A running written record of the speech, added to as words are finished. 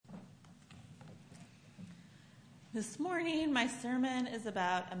This morning, my sermon is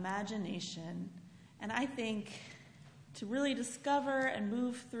about imagination, and I think to really discover and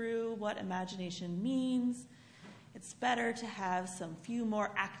move through what imagination means, it's better to have some few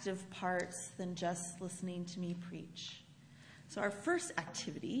more active parts than just listening to me preach. So our first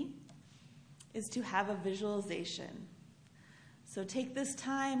activity is to have a visualization. So take this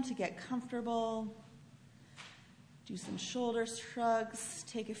time to get comfortable, do some shoulder shrugs,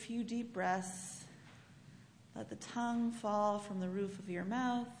 take a few deep breaths. Let the tongue fall from the roof of your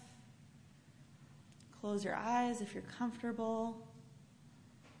mouth. Close your eyes if you're comfortable.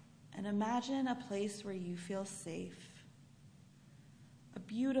 And imagine a place where you feel safe. A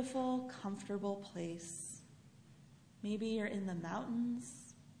beautiful, comfortable place. Maybe you're in the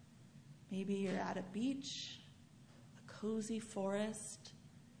mountains. Maybe you're at a beach, a cozy forest,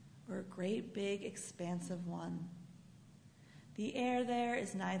 or a great big expansive one. The air there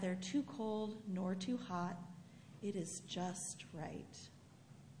is neither too cold nor too hot. It is just right.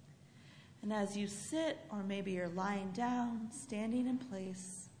 And as you sit, or maybe you're lying down, standing in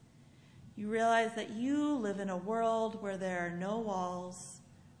place, you realize that you live in a world where there are no walls,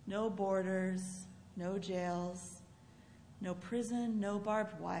 no borders, no jails, no prison, no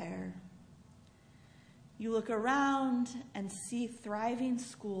barbed wire. You look around and see thriving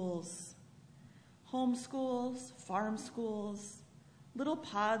schools, home schools, farm schools, little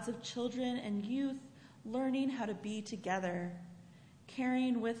pods of children and youth learning how to be together,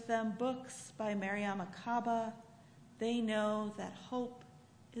 carrying with them books by Mariama Kaba. They know that hope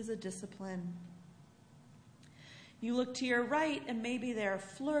is a discipline. You look to your right, and maybe there are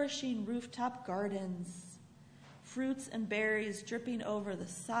flourishing rooftop gardens, fruits and berries dripping over the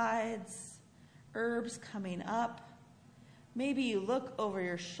sides, herbs coming up. Maybe you look over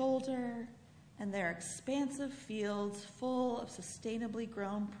your shoulder, and there are expansive fields full of sustainably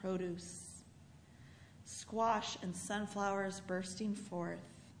grown produce. Squash and sunflowers bursting forth.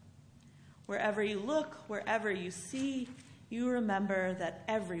 Wherever you look, wherever you see, you remember that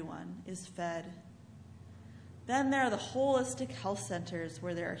everyone is fed. Then there are the holistic health centers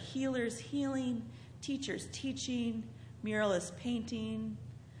where there are healers healing, teachers teaching, muralists painting.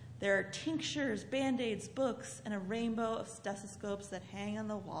 There are tinctures, Band-Aids, books, and a rainbow of stethoscopes that hang on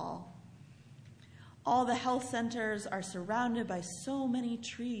the wall. All the health centers are surrounded by so many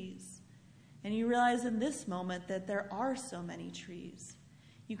trees. And you realize in this moment that there are so many trees.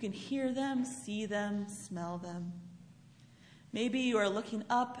 You can hear them, see them, smell them. Maybe you are looking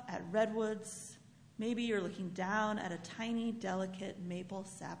up at redwoods. Maybe you're looking down at a tiny, delicate maple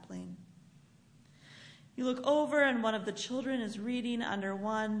sapling. You look over and one of the children is reading under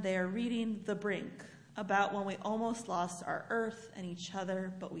one. They are reading The Brink, about when we almost lost our earth and each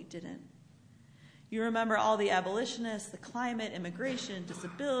other, but we didn't. You remember all the abolitionists, the climate, immigration,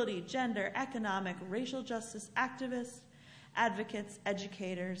 disability, gender, economic, racial justice activists, advocates,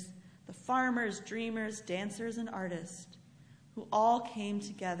 educators, the farmers, dreamers, dancers, and artists who all came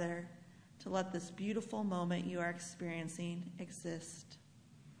together to let this beautiful moment you are experiencing exist.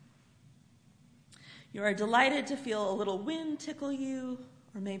 You are delighted to feel a little wind tickle you,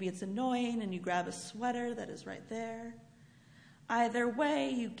 or maybe it's annoying and you grab a sweater that is right there. Either way,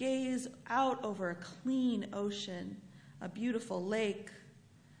 you gaze out over a clean ocean, a beautiful lake,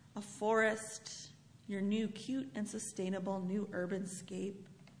 a forest, your new cute and sustainable new urban scape.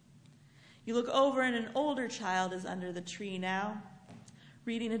 You look over and an older child is under the tree now,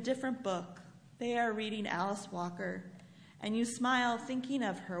 reading a different book. They are reading Alice Walker, and you smile thinking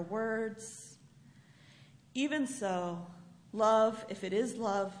of her words. Even so, love, if it is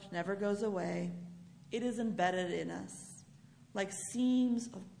love, never goes away. It is embedded in us, like seams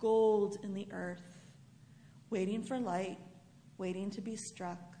of gold in the earth, waiting for light, waiting to be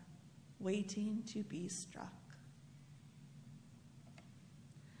struck, waiting to be struck.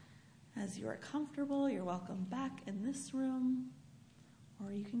 As you are comfortable, you're welcome back in this room,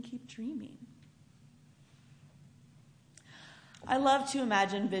 or you can keep dreaming. I love to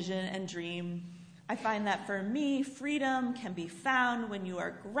imagine, vision, and dream. I find that for me, freedom can be found when you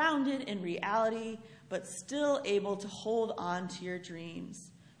are grounded in reality, but still able to hold on to your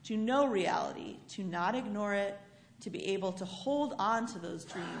dreams, to know reality, to not ignore it, to be able to hold on to those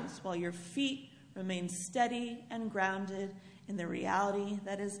dreams while your feet remain steady and grounded in the reality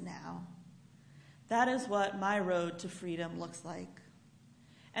that is now. That is what my road to freedom looks like.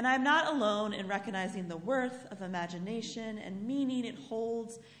 And I'm not alone in recognizing the worth of imagination and meaning it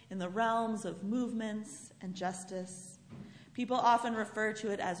holds in the realms of movements and justice. People often refer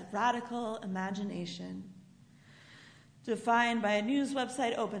to it as radical imagination, defined by a news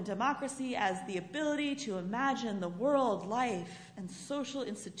website, Open Democracy, as the ability to imagine the world, life, and social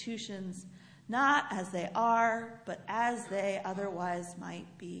institutions not as they are, but as they otherwise might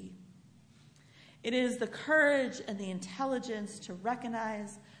be. It is the courage and the intelligence to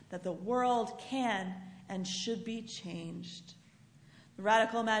recognize that the world can and should be changed. The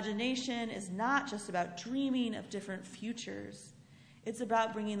radical imagination is not just about dreaming of different futures. It's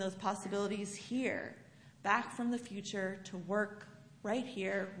about bringing those possibilities here, back from the future to work right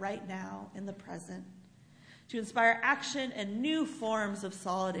here, right now, in the present, to inspire action and new forms of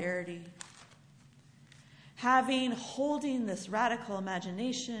solidarity. Holding this radical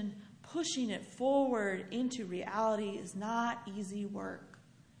imagination, pushing it forward into reality is not easy work.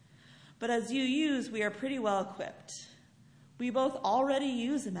 But as UUs, we are pretty well equipped. We both already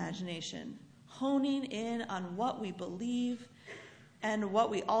use imagination, honing in on what we believe, and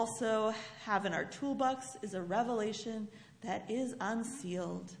what we also have in our toolbox is a revelation that is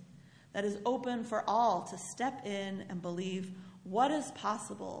unsealed, that is open for all to step in and believe what is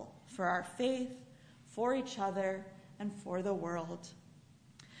possible for our faith, for each other, and for the world.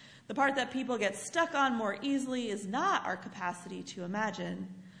 The part that people get stuck on more easily is not our capacity to imagine,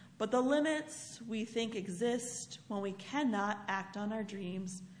 but the limits we think exist when we cannot act on our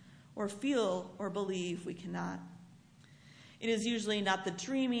dreams or feel or believe we cannot. It is usually not the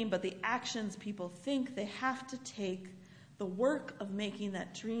dreaming, but the actions people think they have to take, the work of making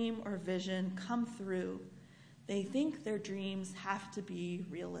that dream or vision come through. They think their dreams have to be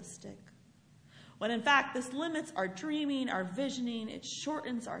realistic. When in fact, this limits our dreaming, our visioning, it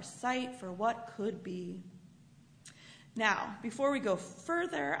shortens our sight for what could be. Now, before we go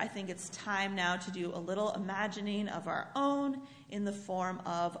further, I think it's time now to do a little imagining of our own in the form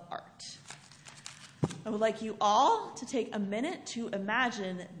of art. I would like you all to take a minute to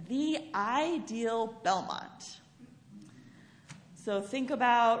imagine the ideal Belmont. So think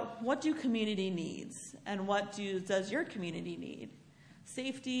about, what do community needs, and what does your community need?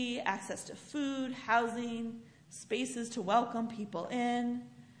 Safety, access to food, housing, spaces to welcome people in.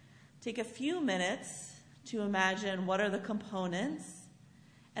 Take a few minutes to imagine what are the components,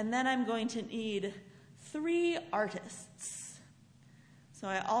 and then I'm going to need 3 artists. So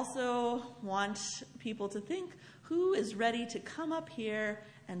I also want people to think, who is ready to come up here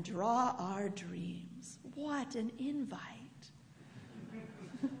and draw our dreams? What an invite.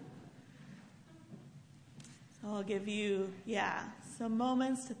 So I'll give you, some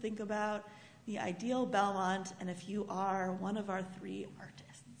moments to think about the ideal Belmont, and if you are one of our 3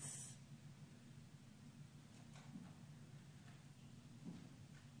 artists.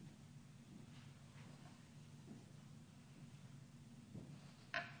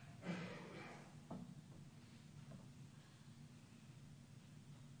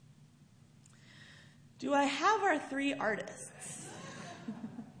 Do I have our 3 artists?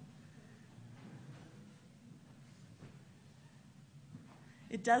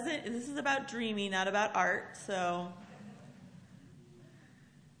 This is about dreaming, not about art, so.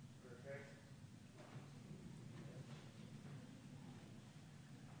 Perfect.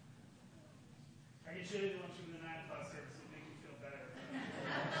 I can show you the ones from the 9 o'clock service, it'll make you feel better.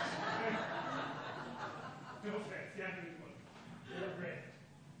 Perfect, yeah, you did great.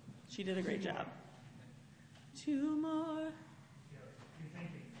 She did a great job. 2 more. You're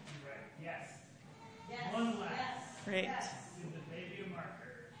thinking, you're right, yes. Yes. 1 left. Yes. Great. Yes. Give the baby a marker.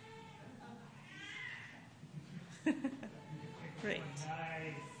 Great. Nice. All right,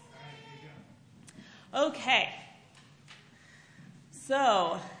 here you go. Okay.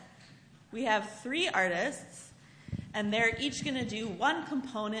 So we have 3 artists, and they're each going to do one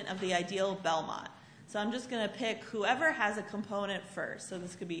component of the ideal Belmont. So I'm just going to pick whoever has a component first. So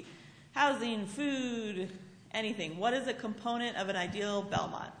this could be housing, food, anything. What is a component of an ideal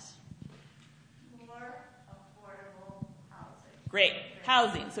Belmont? More affordable housing. Great.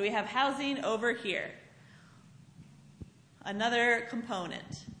 Housing. So we have housing over here. Another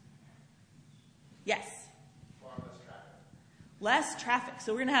component. Yes? Far less traffic. Less traffic.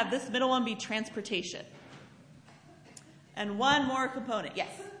 So we're going to have this middle one be transportation. And one more component. Yes?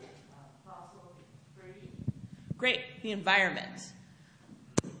 Fossil free. Great. The environment.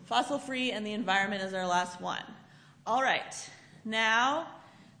 Fossil free and the environment is our last one. All right. Now,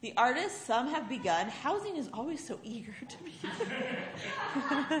 the artists, some have begun. Housing is always so eager to be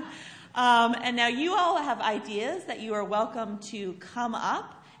there. And now you all have ideas that you are welcome to come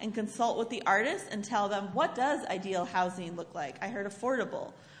up and consult with the artists and tell them, what does ideal housing look like? I heard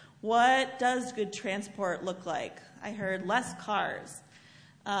affordable. What does good transport look like? I heard less cars.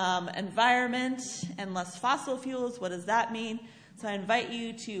 Environment and less fossil fuels, what does that mean? So I invite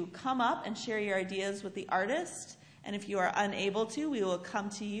you to come up and share your ideas with the artist. And if you are unable to, we will come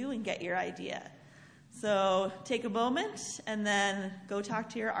to you and get your idea. So take a moment and then go talk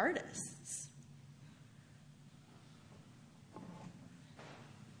to your artists.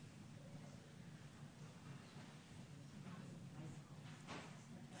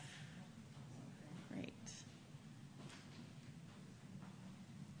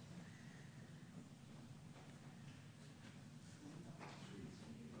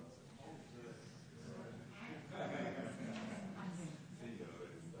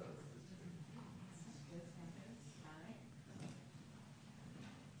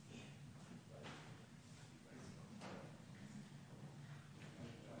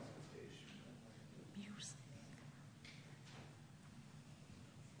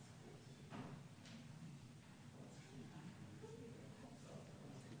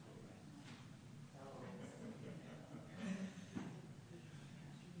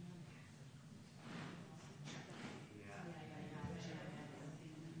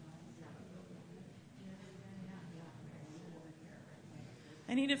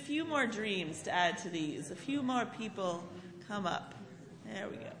 I need a few more dreams to add to these. A few more people come up. There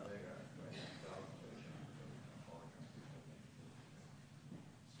we go.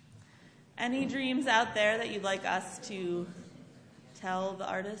 Any dreams out there that you'd like us to tell the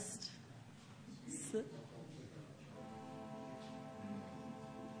artist?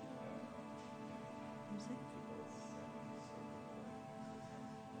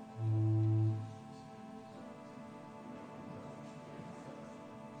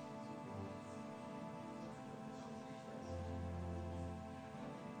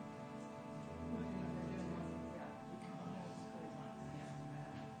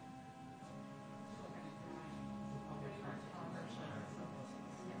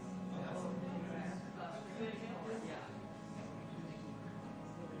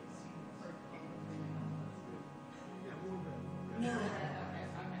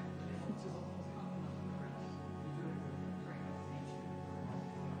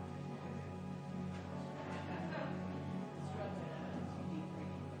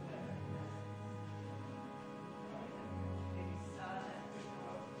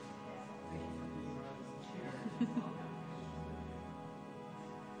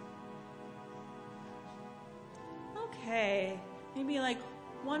 Okay, maybe like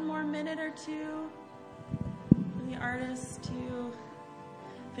one more minute or two for the artist to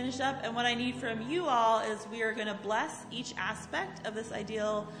finish up. And what I need from you all is we are going to bless each aspect of this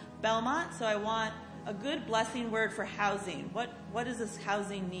ideal Belmont. So I want a good blessing word for housing. What does this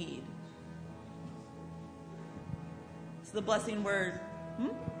housing need? So the blessing word,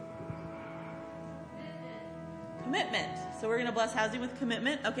 Commitment. So we're going to bless housing with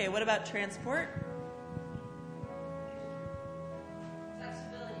commitment. Okay, what about transport?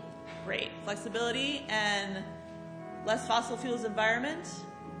 Great. Flexibility and less fossil fuels environment.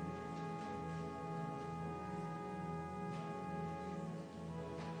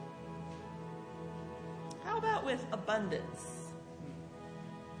 How about with abundance?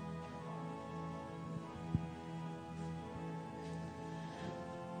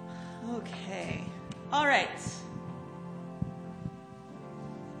 Okay. All right.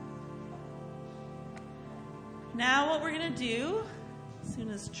 Now what we're going to do, as soon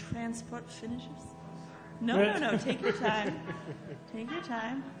as transport finishes. No. Take your time. Take your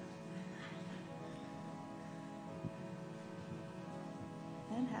time.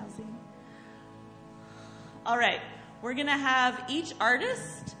 And housing. All right. We're going to have each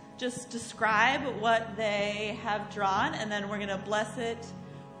artist just describe what they have drawn, and then we're going to bless it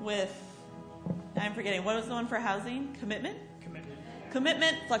with, I'm forgetting, what was the one for housing? Commitment?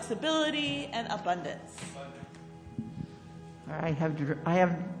 Commitment, flexibility, and abundance. I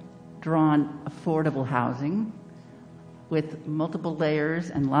have drawn affordable housing with multiple layers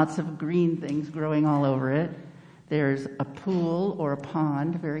and lots of green things growing all over it. There's a pool or a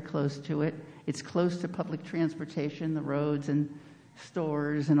pond very close to it. It's close to public transportation, the roads and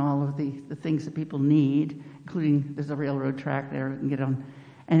stores and all of the things that people need, including there's a railroad track there you can get on.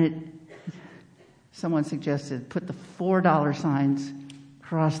 And someone suggested put the $4 signs,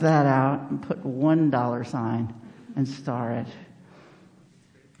 cross that out, and put $1 sign and star it.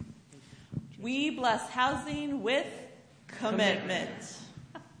 We bless housing with commitment.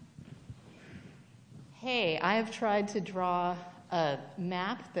 Hey, I have tried to draw a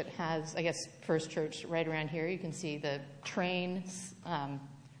map that has, I guess, First Church right around here. You can see the train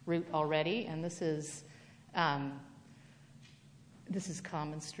route already, and this is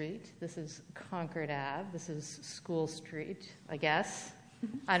Common Street. This is Concord Ave. This is School Street, I guess.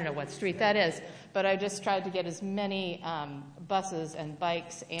 I don't know what street that is, but I just tried to get as many buses and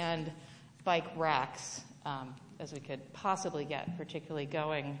bikes and bike racks as we could possibly get, particularly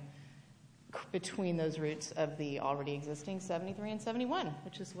going between those routes of the already existing 73 and 71,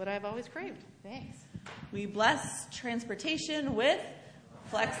 which is what I've always craved. Thanks. We bless transportation with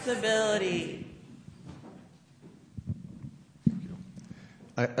flexibility.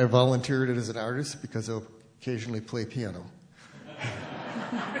 I volunteered as an artist because I occasionally play piano.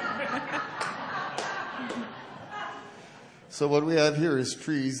 So what we have here is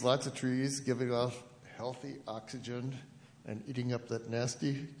trees, lots of trees, giving off healthy oxygen and eating up that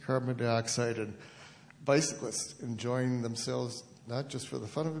nasty carbon dioxide, and bicyclists enjoying themselves, not just for the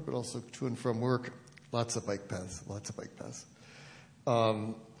fun of it, but also to and from work. Lots of bike paths.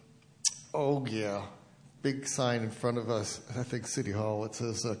 Oh, yeah. Big sign in front of us, I think City Hall, it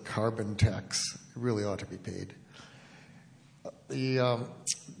says carbon tax. It really ought to be paid.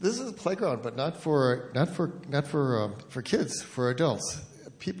 This is a playground, but not for kids, for adults.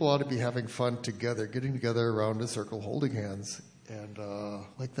 People ought to be having fun together, getting together around a circle, holding hands, and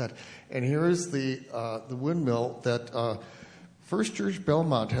like that. And here is the windmill that First Church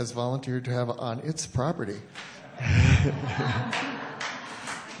Belmont has volunteered to have on its property.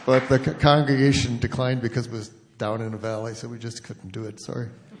 But the congregation declined because it was down in a valley, so we just couldn't do it. Sorry.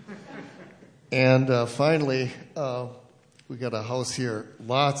 And finally, we got a house here.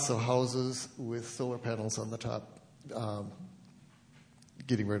 Lots of houses with solar panels on the top,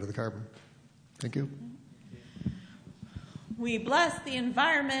 getting rid of the carbon. Thank you. We bless the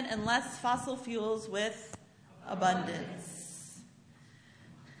environment and less fossil fuels with abundance.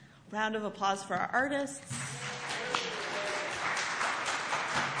 Round of applause for our artists.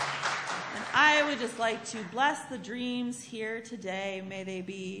 And I would just like to bless the dreams here today. May they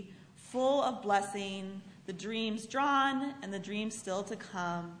be full of blessing, the dreams drawn and the dreams still to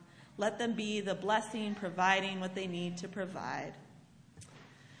come. Let them be the blessing providing what they need to provide.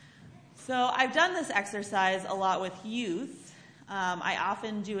 So I've done this exercise a lot with youth. I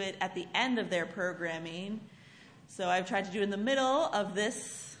often do it at the end of their programming. So I've tried to do it in the middle of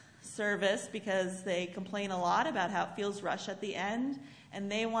this service because they complain a lot about how it feels rushed at the end,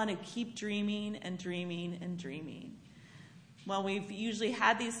 and they want to keep dreaming and dreaming and dreaming. When we've usually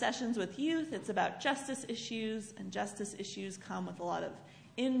had these sessions with youth, it's about justice issues, and justice issues come with a lot of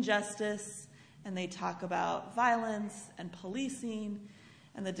injustice, and they talk about violence and policing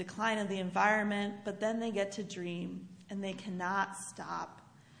and the decline of the environment, but then they get to dream, and they cannot stop.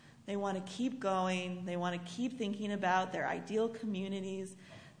 They want to keep going. They want to keep thinking about their ideal communities.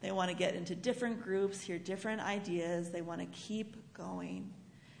 They want to get into different groups, hear different ideas. They want to keep going.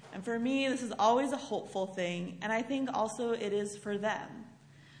 And for me, this is always a hopeful thing, and I think also it is for them.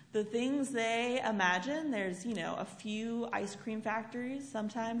 The things they imagine, there's, a few ice cream factories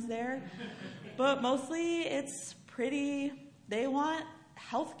sometimes there, but mostly it's pretty, they want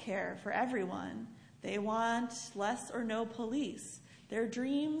health care for everyone. They want less or no police. Their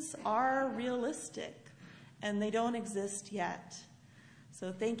dreams are realistic, and they don't exist yet.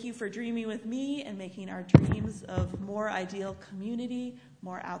 So thank you for dreaming with me and making our dreams of more ideal community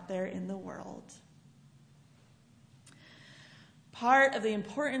more out there in the world. Part of the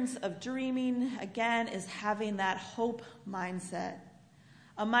importance of dreaming, again, is having that hope mindset.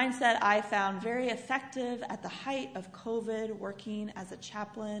 A mindset I found very effective at the height of COVID, working as a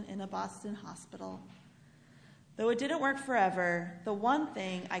chaplain in a Boston hospital. Though it didn't work forever, the one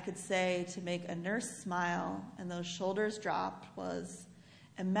thing I could say to make a nurse smile and those shoulders drop was,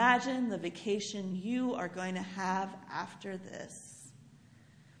 imagine the vacation you are going to have after this.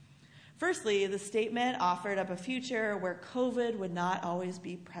 Firstly, the statement offered up a future where COVID would not always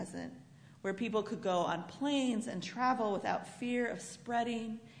be present, where people could go on planes and travel without fear of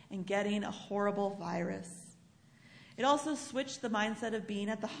spreading and getting a horrible virus. It also switched the mindset of being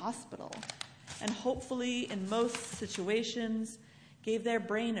at the hospital, and hopefully, in most situations, gave their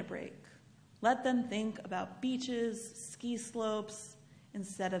brain a break. Let them think about beaches, ski slopes,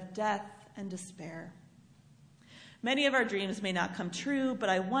 instead of death and despair. Many of our dreams may not come true, but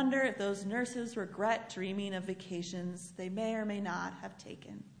I wonder if those nurses regret dreaming of vacations they may or may not have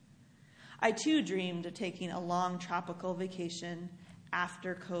taken. I too dreamed of taking a long tropical vacation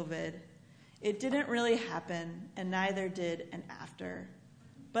after COVID. It didn't really happen, and neither did an after.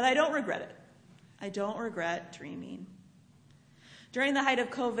 But I don't regret it. I don't regret dreaming. During the height of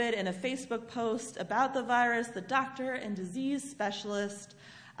COVID, in a Facebook post about the virus, the doctor and disease specialist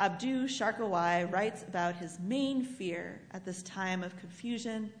Abdu Sharkawai writes about his main fear at this time of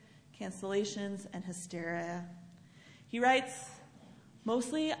confusion, cancellations, and hysteria. He writes,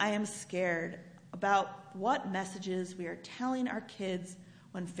 "Mostly I am scared about what messages we are telling our kids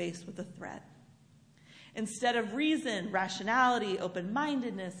when faced with a threat. Instead of reason, rationality,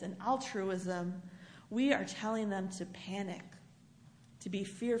 open-mindedness, and altruism, we are telling them to panic, to be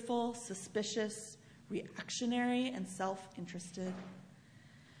fearful, suspicious, reactionary, and self-interested.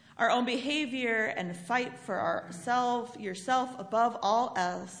 Our own behavior and fight for ourselves, yourself above all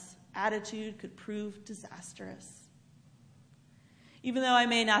else, attitude could prove disastrous. Even though I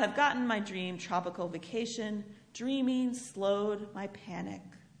may not have gotten my dream tropical vacation, dreaming slowed my panic.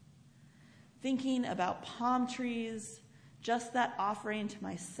 Thinking about palm trees, just that offering to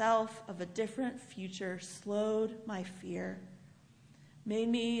myself of a different future slowed my fear, made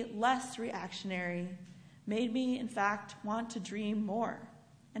me less reactionary, made me, in fact, want to dream more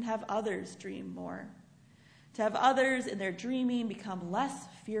and have others dream more. To have others in their dreaming become less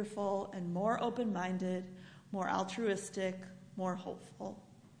fearful and more open-minded, more altruistic, more hopeful.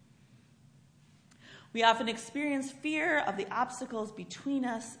 We often experience fear of the obstacles between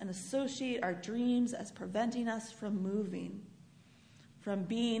us and associate our dreams as preventing us from moving, from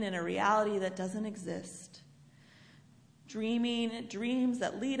being in a reality that doesn't exist. Dreaming dreams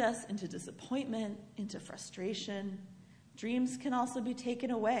that lead us into disappointment, into frustration, Dreams can also be taken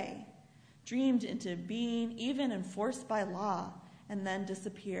away, dreamed into being, even enforced by law, and then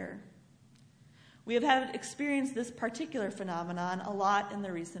disappear. We have had experienced this particular phenomenon a lot in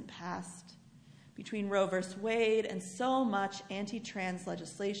the recent past. Between Roe v. Wade and so much anti-trans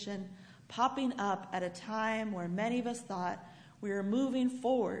legislation popping up at a time where many of us thought we were moving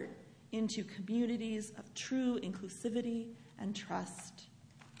forward into communities of true inclusivity and trust.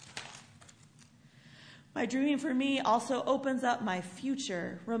 My dreaming for me also opens up my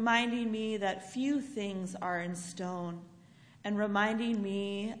future, reminding me that few things are in stone, and reminding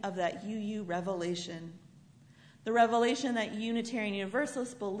me of that UU revelation. The revelation that Unitarian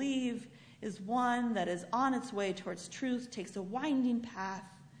Universalists believe is one that is on its way towards truth, takes a winding path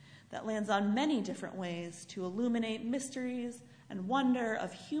that lands on many different ways to illuminate mysteries and wonder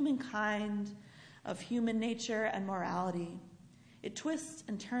of humankind, of human nature and morality. It twists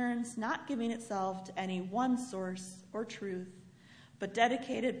and turns, not giving itself to any one source or truth, but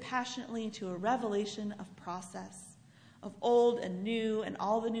dedicated passionately to a revelation of process, of old and new and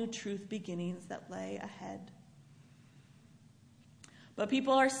all the new truth beginnings that lay ahead. But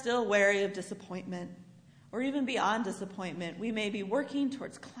people are still wary of disappointment, or even beyond disappointment. We may be working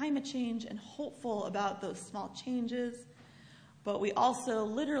towards climate change and hopeful about those small changes, but we also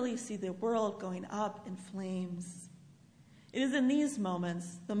literally see the world going up in flames. It is in these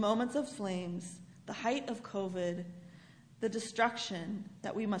moments, the moments of flames, the height of COVID, the destruction,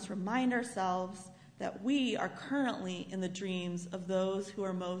 that we must remind ourselves that we are currently in the dreams of those who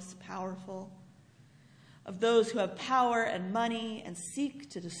are most powerful, of those who have power and money and seek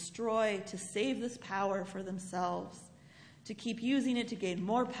to destroy, to save this power for themselves, to keep using it to gain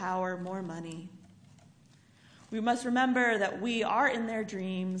more power, more money. We must remember that we are in their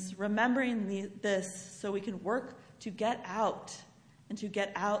dreams, remembering this so we can work to get out, and to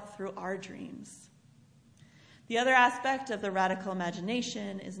get out through our dreams. The other aspect of the radical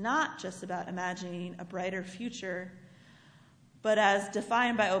imagination is not just about imagining a brighter future, but as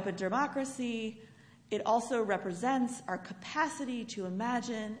defined by open democracy, it also represents our capacity to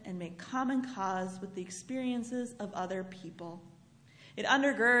imagine and make common cause with the experiences of other people. It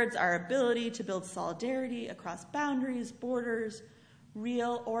undergirds our ability to build solidarity across boundaries, borders,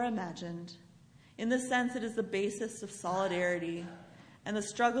 real or imagined. In this sense, it is the basis of solidarity and the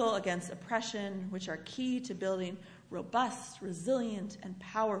struggle against oppression, which are key to building robust, resilient, and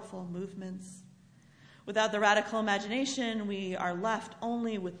powerful movements. Without the radical imagination, we are left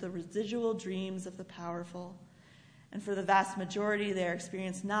only with the residual dreams of the powerful. And for the vast majority, they are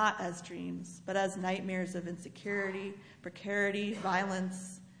experienced not as dreams, but as nightmares of insecurity, precarity,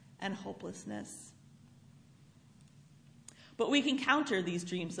 violence, and hopelessness. But we can counter these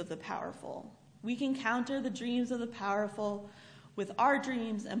dreams of the powerful. We can counter the dreams of the powerful with our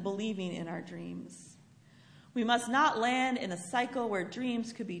dreams and believing in our dreams. We must not land in a cycle where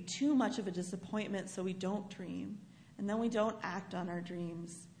dreams could be too much of a disappointment, so we don't dream, and then we don't act on our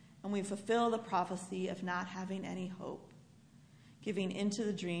dreams, and we fulfill the prophecy of not having any hope, giving into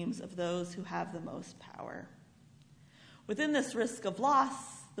the dreams of those who have the most power. Within this risk of loss,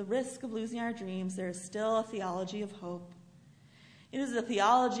 the risk of losing our dreams, there is still a theology of hope. It is a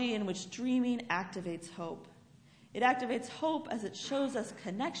theology in which dreaming activates hope. It activates hope as it shows us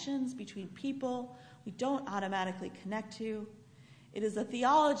connections between people we don't automatically connect to. It is a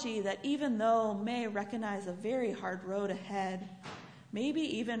theology that, even though may recognize a very hard road ahead, maybe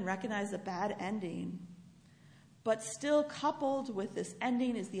even recognize a bad ending, but still coupled with this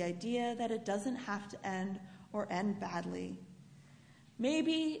ending is the idea that it doesn't have to end or end badly.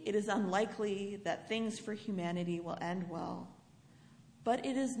 Maybe it is unlikely that things for humanity will end well, but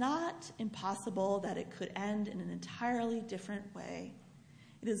it is not impossible that it could end in an entirely different way.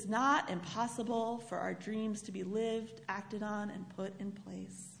 It is not impossible for our dreams to be lived, acted on, and put in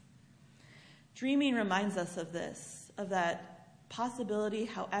place. Dreaming reminds us of this, of that possibility,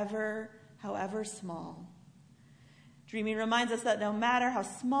 however small. Dreaming reminds us that no matter how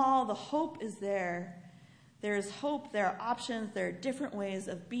small, the hope is there. There is hope, there are options, there are different ways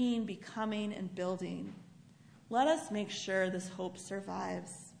of being, becoming, and building. Let us make sure this hope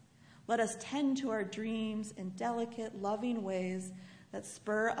survives. Let us tend to our dreams in delicate, loving ways that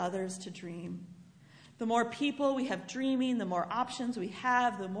spur others to dream. The more people we have dreaming, the more options we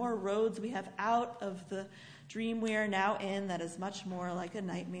have, the more roads we have out of the dream we are now in that is much more like a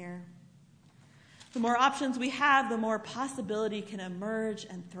nightmare. The more options we have, the more possibility can emerge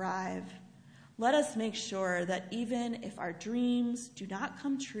and thrive. Let us make sure that even if our dreams do not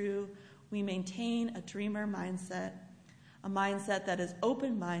come true, we maintain a dreamer mindset, a mindset that is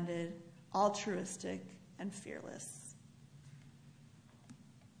open-minded, altruistic, and fearless.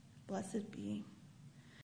 Blessed be.